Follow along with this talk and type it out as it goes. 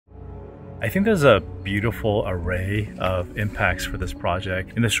I think there's a beautiful array of impacts for this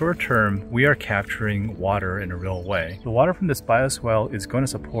project. In the short term, we are capturing water in a real way. The water from this bioswale is going to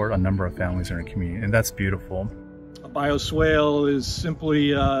support a number of families in our community, and that's beautiful. A bioswale is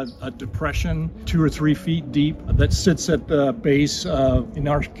simply a depression 2 or 3 feet deep that sits at the base of, in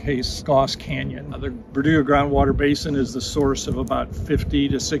our case, Goss Canyon. The Verdugo groundwater basin is the source of about 50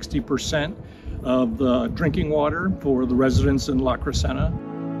 to 60% of the drinking water for the residents in La Crescenta.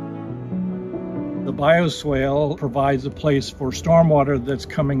 The bioswale provides a place for stormwater that's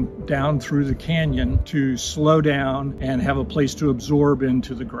coming down through the canyon to slow down and have a place to absorb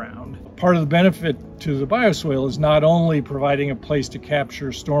into the ground. Part of the benefit to the bioswale is not only providing a place to capture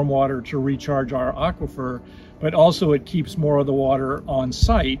stormwater to recharge our aquifer, but also it keeps more of the water on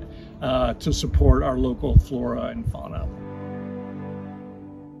site to support our local flora and fauna.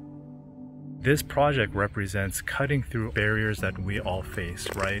 This project represents cutting through barriers that we all face,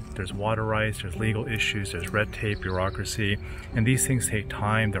 right? There's water rights, there's legal issues, there's red tape, bureaucracy, and these things take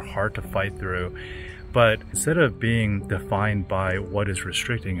time, they're hard to fight through. But instead of being defined by what is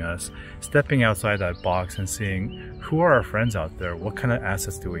restricting us, stepping outside that box and seeing who are our friends out there, what kind of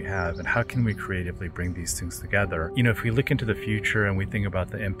assets do we have, and how can we creatively bring these things together? You know, if we look into the future and we think about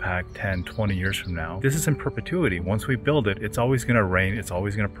the impact 10, 20 years from now, this is in perpetuity. Once we build it, it's always going to rain, it's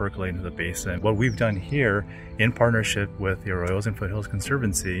always going to percolate into the basin. What we've done here in partnership with the Arroyos Foothills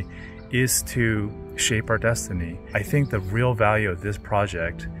Conservancy is to shape our destiny. I think the real value of this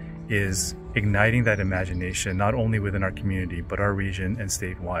project is igniting that imagination, not only within our community, but our region and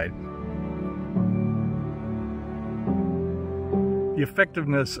statewide. The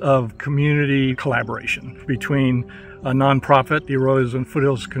effectiveness of community collaboration between a nonprofit, the Arroyos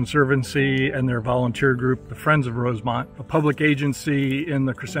Foothills Conservancy, and their volunteer group, the Friends of Rosemont, a public agency in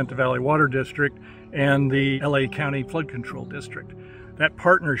the Crescenta Valley Water District, and the LA County Flood Control District. That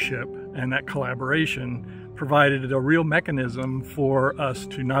partnership and that collaboration provided a real mechanism for us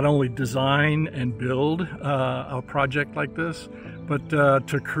to not only design and build a project like this, but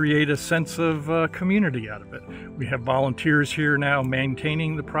to create a sense of community out of it. We have volunteers here now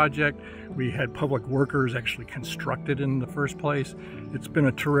maintaining the project. We had public workers actually construct it in the first place. It's been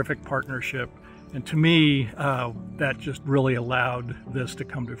a terrific partnership. And to me, that just really allowed this to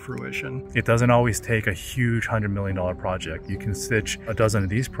come to fruition. It doesn't always take a huge $100 million project. You can stitch a dozen of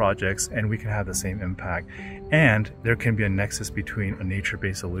these projects and we can have the same impact. And there can be a nexus between a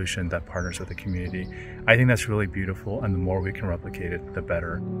nature-based solution that partners with the community. I think that's really beautiful, and the more we can replicate it, the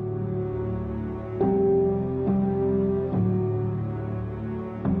better.